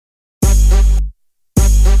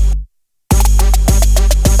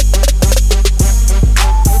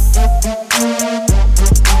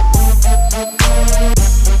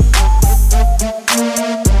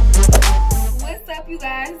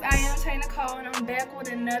and I'm back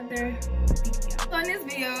with another video. So in this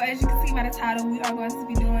video, as you can see by the title, we are going to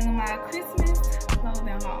be doing my Christmas clothing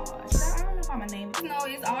haul. I don't know if I'm gonna name it. No,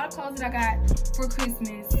 it's all the clothes that I got for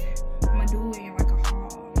Christmas. I'm gonna do it in like a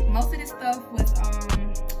haul. Most of this stuff was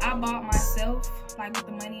I bought myself, like with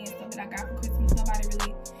the money and stuff that I got for Christmas. Nobody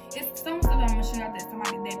really, it's some stuff that I'm gonna show y'all that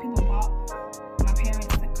people bought. My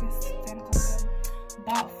parents and Chris, Santa Claus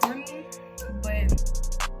bought for me, but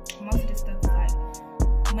most of this stuff is like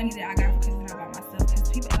money that I got for Christmas and I bought myself, because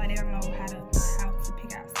people like they don't know how to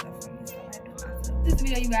pick out stuff for me, so I do it myself. This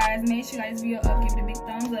video, you guys, make sure you like this video up, give it a big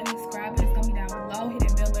thumbs up, subscribe, it's gonna be down below, hit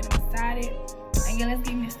that bell button beside it, and yeah, let's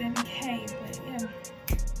get me to 7K. But yeah,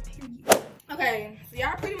 period. Okay, so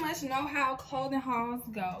y'all pretty much know how clothing hauls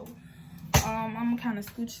go. I'm gonna kind of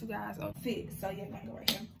scooch you guys up fit, so yeah, I'm gonna go right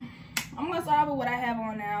here. I'm gonna start with what I have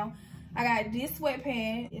on now. I got this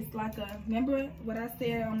sweatpants. It's like a, remember what I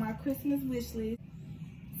said on my Christmas wish list?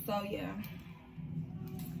 So yeah,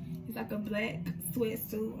 it's like a black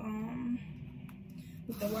sweatsuit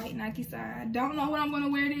with the white Nike side. I don't know what I'm gonna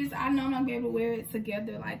wear this. I know I'm not gonna be able to wear it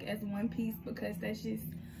together like as one piece, because that's just,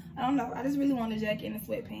 I don't know. I just really want a jacket and the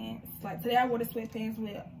sweatpants. Like today I wore the sweatpants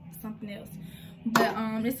with something else, but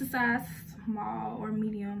it's a size small or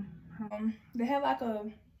medium. They have like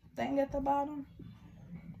a thing at the bottom.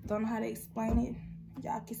 Don't know how to explain it.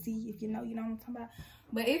 Y'all can see if you know what I'm talking about.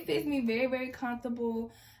 But it fits me very, very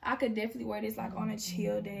comfortable. I could definitely wear this like on a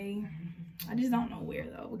chill day. I just don't know where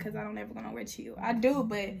though, because I don't ever gonna wear chill. I do,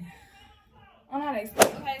 but I don't know how to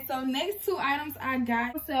explain. Okay, so next two items I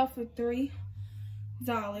got myself for $3.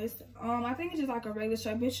 I think it's just like a regular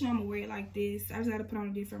shirt, but you know I'm gonna wear it like this. I just gotta put on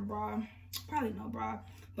a different bra. Probably no bra,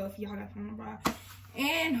 but if y'all got put on a bra.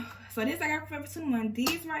 And so this I got from Forever 21.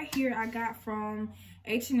 These right here I got from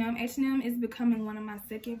H&M. H&M is becoming one of my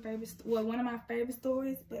second favorite, well, one of my favorite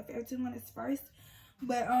stores, but Forever 21 is first.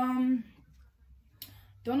 But don't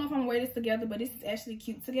know if I'm gonna wear this together, but this is actually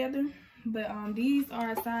cute together. But these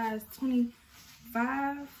are a size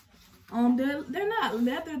 25. They're not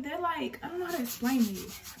leather. They're like, I don't know how to explain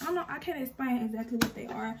it. I don't know. I can't explain exactly what they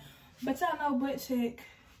are. But y'all know butt check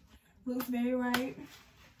looks very right.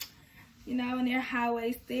 You know, and they're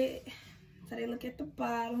high-waisted, so they look at the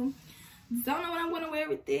bottom. Don't know what I'm gonna wear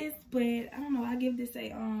with this, but I don't know. I give this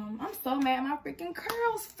a I'm so mad my freaking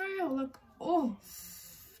curls fell. Look, oh,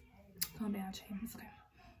 calm down, James. Okay,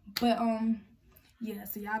 but yeah.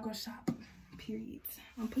 So y'all go shop. Period.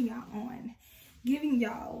 I'm putting y'all on, giving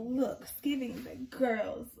y'all looks, giving the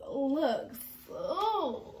girls looks.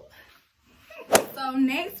 Oh. So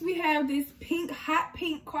next we have this pink, hot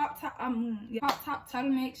pink crop top, crop top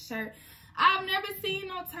turtleneck shirt. I've never seen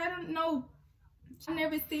no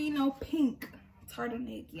pink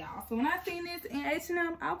turtleneck, y'all. So when I seen this in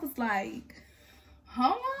H&M, I was like,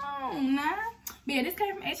 hold on now. But yeah, this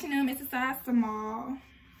came from H&M. It's a size small.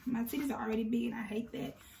 My titties are already big and I hate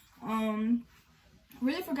that.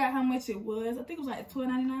 Really forgot how much it was. I think it was like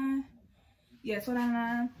 $12.99. Yeah,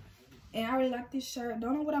 $12.99. And I really like this shirt.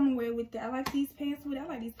 Don't know what I'm gonna wear with it. I like these pants with it. I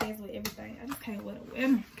like these pants with everything. I just can't wear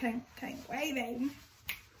them. Can't wait, baby.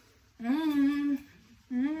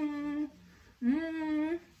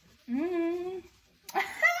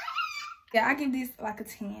 Yeah, I give this like a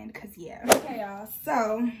 10, because yeah. Okay, y'all.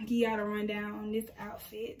 So, give y'all a rundown on this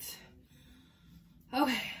outfit.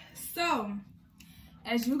 Okay, so,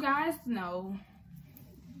 as you guys know,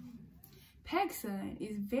 PacSun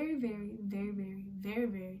is very, very, very, very, very,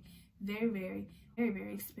 very, very, very, very,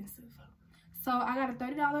 very expensive. So I got a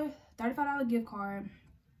 $35 gift card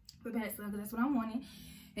for PacSun, because that's what I wanted.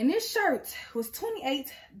 And this shirt was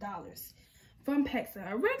 $28 from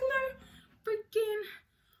PacSun. A regular freaking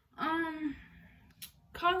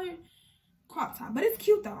collared crop top. But it's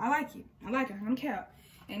cute though. I like it. I like it. I'm cap.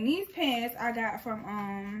 And these pants I got from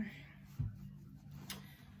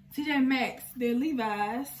TJ Maxx. They're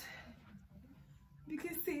Levi's. You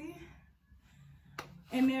can see.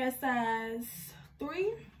 And they're a size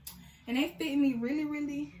 3, and they fit me really,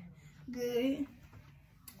 really good.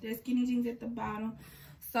 They're skinny jeans at the bottom.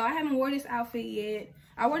 So I haven't worn this outfit yet.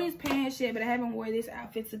 I wore these pants yet, but I haven't worn this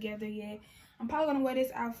outfit together yet. I'm probably gonna wear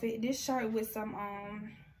this outfit, this shirt with some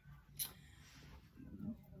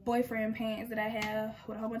boyfriend pants that I have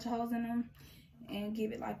with a whole bunch of holes in them, and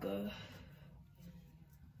give it like a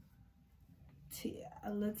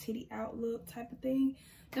little titty out look type of thing.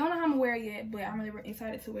 Don't know how I'm gonna wear it yet, but I'm really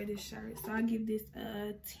excited to wear this shirt. So I give this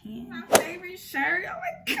a 10. My favorite shirt. Oh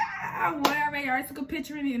my god. Whatever. I already took a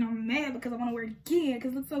picture in it and I'm mad because I want to wear it again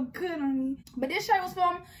because it looks so good on me. But this shirt was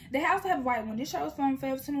from, they also have a white one. This shirt was from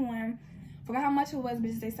Forever 21. Forgot how much it was, but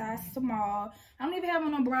it's a size small. I don't even have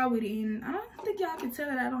on a bra with it, and I don't think y'all can tell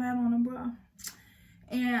that I don't have on a bra.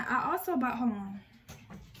 And I also bought, hold on.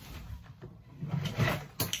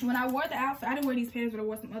 When I wore the outfit, I didn't wear these pants, but I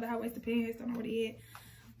wore some other high-waisted pants. I don't know what they had.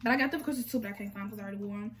 But I got them because too, but I can't find them because I already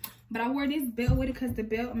wore them. But I wore this belt with it because the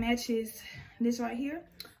belt matches this right here.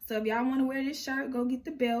 So if y'all want to wear this shirt, go get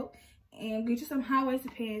the belt and get you some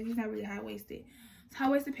high-waisted pants. It's not really high-waisted. It's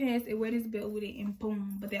high-waisted pants and wear this belt with it and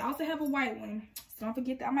boom. But they also have a white one. So don't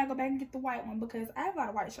forget that. I might go back and get the white one because I have a lot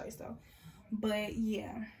of white shirts though. But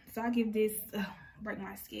yeah. So I give this, break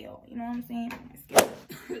my scale. You know what I'm saying? Break my scale.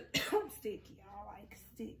 I'm sick, y'all. Like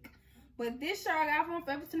sick. But this shirt I got from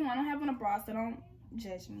Forever 21. I don't have on a bra, so don't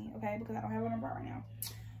judge me, okay? Because I don't have on a bra right now.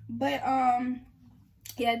 But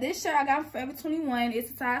yeah, this shirt I got from Forever 21.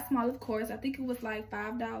 It's a size small, of course. I think it was like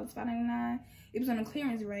 $5, $5.99. It was on a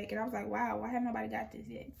clearance rack, and I was like, wow, why haven't nobody got this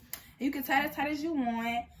yet? And you can tie it as tight as you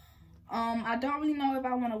want. I don't really know if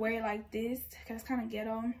I want to wear it like this because it's kind of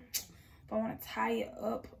ghetto. If I want to tie it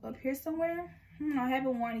up here somewhere. I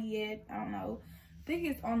haven't worn it yet. I don't know. I think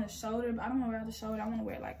it's on the shoulder, but I don't want to wear it on the shoulder. I want to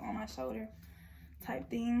wear it like on my shoulder type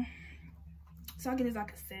thing. So I'll get this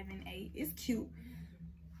like a 7, 8. It's cute.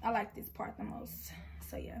 I like this part the most.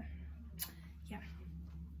 So yeah.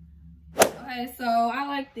 Okay, so I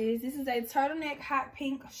like this. This is a turtleneck hot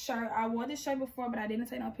pink shirt. I wore this shirt before, but I didn't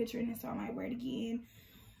take no picture in it, so I might wear it again.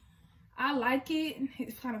 I like it.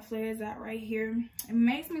 It kind of flares out right here. It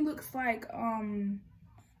makes me look like a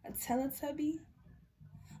Teletubby.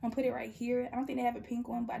 I'm gonna put it right here. I don't think they have a pink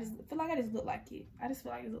one, but I just feel like I just look like it. I just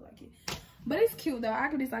feel like it look like it. But it's cute though. I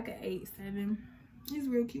give this like an 8, 7. It's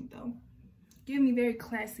real cute though. Give me very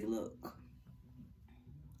classy look.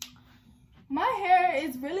 My hair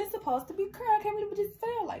is really supposed to be curly. I can't believe it just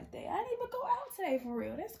fell like that. I didn't even go out today for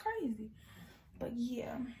real. That's crazy. But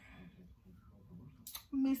yeah.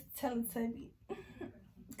 Miss Teletubby.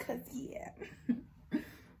 Cause yeah.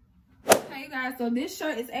 Okay, you guys. So this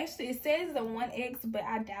shirt is actually, it says it's a 1X, but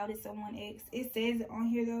I doubt it's a 1X. It says it on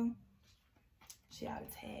here though. She out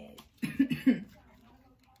of tag.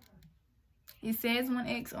 It says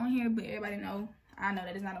 1X on here, but everybody know. I know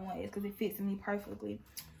that it's not a 1X because it fits me perfectly.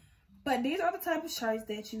 But these are the type of shirts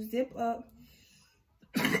that you zip up.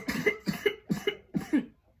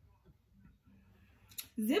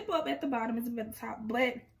 Zip up at the bottom and zip at the top.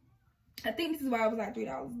 But I think this is why it was like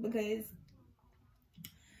 $3 because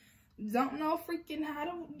don't know freaking how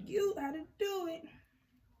to do it.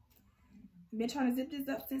 Been trying to zip this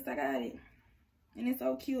up since I got it. And it's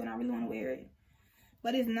so cute and I really want to wear it.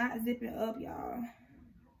 But it's not zipping up, y'all.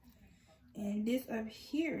 And this up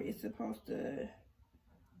here is supposed to,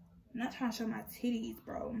 I'm not trying to show my titties,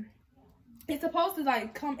 bro. It's supposed to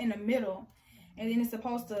like come in the middle. And then it's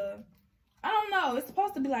supposed to, I don't know. It's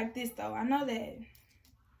supposed to be like this though. I know that. I'm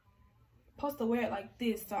supposed to wear it like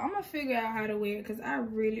this. So I'm going to figure out how to wear it because I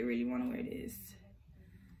really, really want to wear this.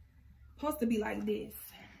 Supposed to be like this.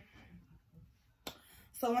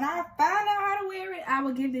 So when I find out how to wear it, I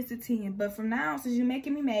will give this a 10. But from now on, since you're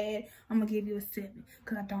making me mad, I'm going to give you a 7.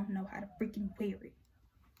 Because I don't know how to freaking wear it.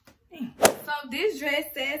 Dang. So this dress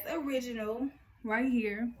says original right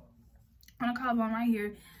here. On the collarbone right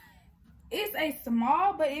here. It's a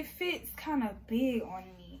small, but it fits kind of big on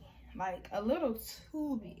me. Like a little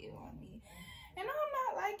too big on me. And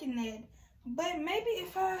I'm not liking that. But maybe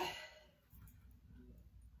if I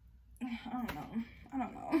don't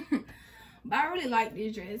know. But I really like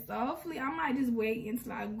this dress. So hopefully I might just wait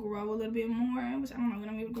until I grow a little bit more. Which I don't know when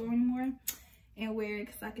I'm able to grow anymore. And wear it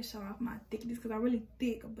because I can show off my thickness. Because I'm really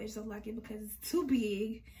thick. But I just don't like it because it's too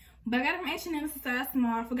big. But I got it from H&M. It's a size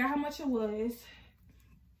small. I forgot how much it was.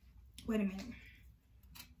 Wait a minute.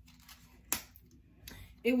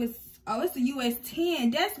 It was, oh, it's a US 10.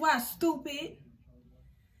 That's why, stupid.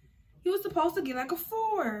 You were supposed to get like a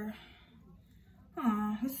 4.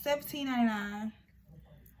 Oh, it's $17.99.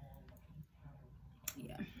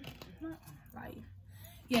 Yeah. Right.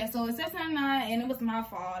 Yeah, so it's $17.99 and it was my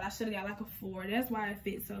fault. I should have got like a 4. That's why it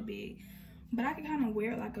fits so big. But I can kind of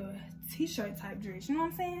wear it like a t-shirt type dress. You know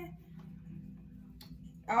what I'm saying?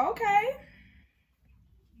 Okay.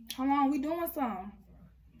 Hold on, we doing some.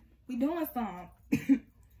 We doing some.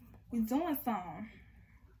 We doing some.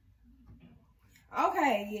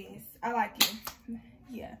 Okay, yes. I like it.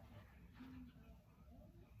 Yeah.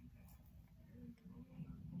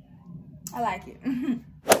 I like it.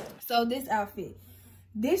 So this outfit.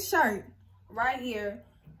 This shirt right here,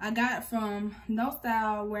 I got from No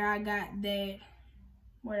Style where I got that,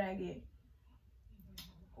 where did I get?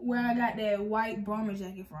 Where I got that white bomber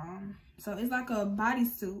jacket from. So it's like a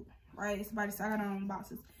bodysuit, right? It's a bodysuit. I got it on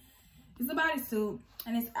boxes. It's a bodysuit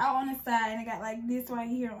and it's out on the side and it got like this right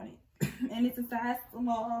here on it. And it's a size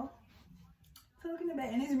small. So look in the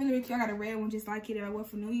back. And it's really, really cute. I got a red one just like it that I wore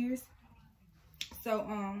for New Year's. So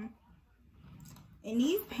and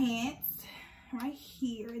these pants right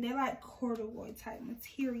here, they're like corduroy type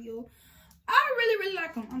material. I really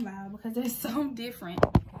like them. I'm loud because they're so different.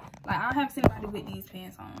 Like, I haven't seen anybody with these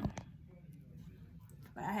pants on.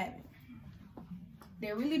 Like, I haven't.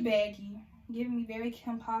 They're really baggy, giving me very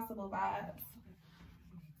Kim Possible vibes.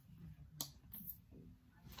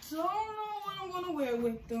 Don't know what I'm gonna wear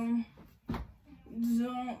with them.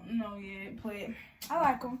 Don't know yet, but I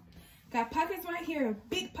like them. Got pockets right here, a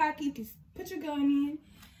big pocket you can put your gun in,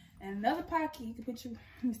 and another pocket you can put your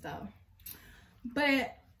stuff.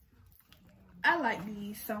 But I like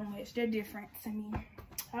these so much. They're different to me.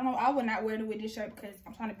 I don't know. I would not wear them with this shirt because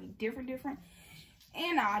I'm trying to be different.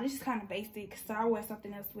 And this is kind of basic, so I wear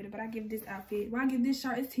something else with it. But I give this outfit, well, I give this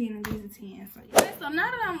shirt is 10 and these are 10. So yeah. So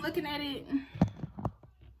now that I'm looking at it.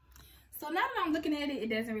 It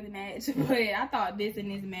doesn't really match, but I thought this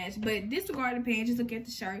and this match. But disregard the pants, just look at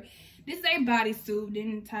the shirt. This is a bodysuit,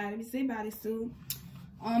 didn't tie it. It's a bodysuit.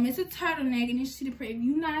 It's a turtleneck, and it's cheetah print. If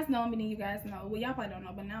you guys know me, then you guys know. Well, y'all probably don't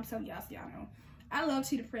know, but now I'm telling y'all so y'all know. I love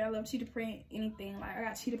cheetah print. I love cheetah print anything. Like, I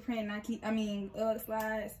got cheetah print Nike,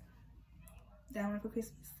 slides. That one for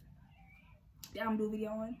Christmas. Yeah, I'm gonna do a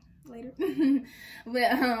video on later.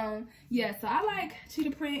 But yeah, so I like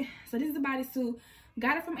cheetah print. So this is a bodysuit.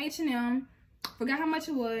 Got it from H&M. Forgot how much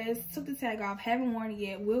it was. Took the tag off. Haven't worn it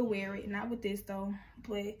yet. Will wear it. Not with this though.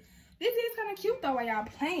 But this is kind of cute though while y'all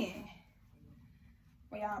playing.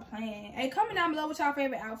 Hey, comment down below what y'all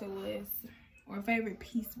favorite outfit was. Or favorite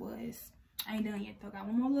piece was. I ain't done yet though. Got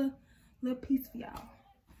one more little piece for y'all.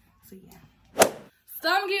 So yeah. So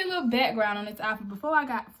I'm gonna get a little background on this outfit before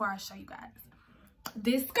I show you guys.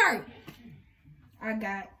 This skirt I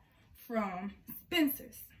got from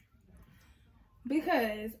Spencer's.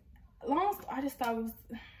 Because I just thought it was,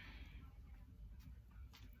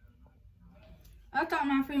 I thought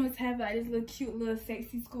my friend was having like this little cute little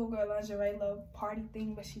sexy schoolgirl lingerie little party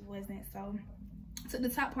thing, but she wasn't. So took the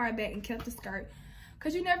top part back and kept the skirt,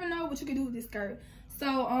 because you never know what you can do with this skirt.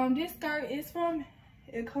 So this skirt is from,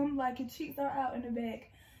 it comes like your cheeks are out in the back.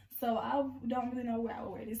 So I don't really know where I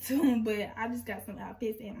would wear this to, but I just got some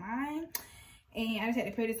outfits in mind. And I just had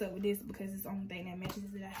to pair this up with this because it's the only thing that matches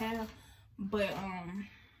that I have. But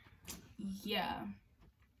yeah,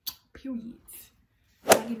 period.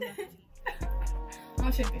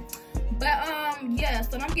 I'm tripping. But yeah,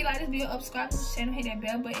 so don't get like this video up, subscribe to the channel, hit that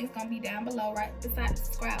bell button. It's gonna be down below right beside the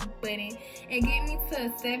subscribe button, and get me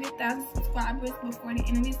to 7,000 subscribers before the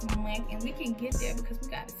end of this month. And we can get there because we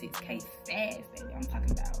got the 6K fast, baby. I'm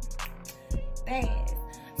talking about fast.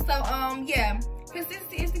 So yeah,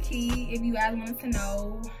 consistency is the key. If you guys wanted to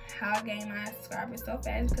know how I gained my subscribers so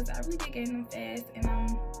fast, because I really did gain them fast, and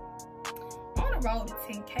I'm on the road to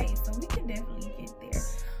 10K, so we can definitely get there.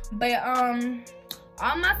 But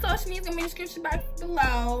all my social media is gonna be in the description box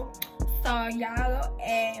below, so y'all go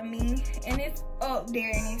add me, and it's up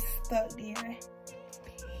there and it's stuck there,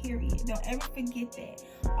 period. Don't ever forget that.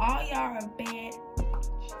 All y'all are bad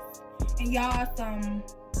bitches, and y'all are some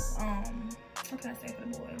what can I say for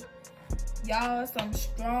the boys? Y'all some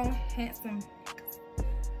strong, handsome,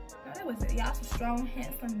 no, that was it. Y'all some strong,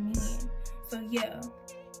 handsome men. So yeah,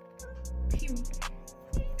 period.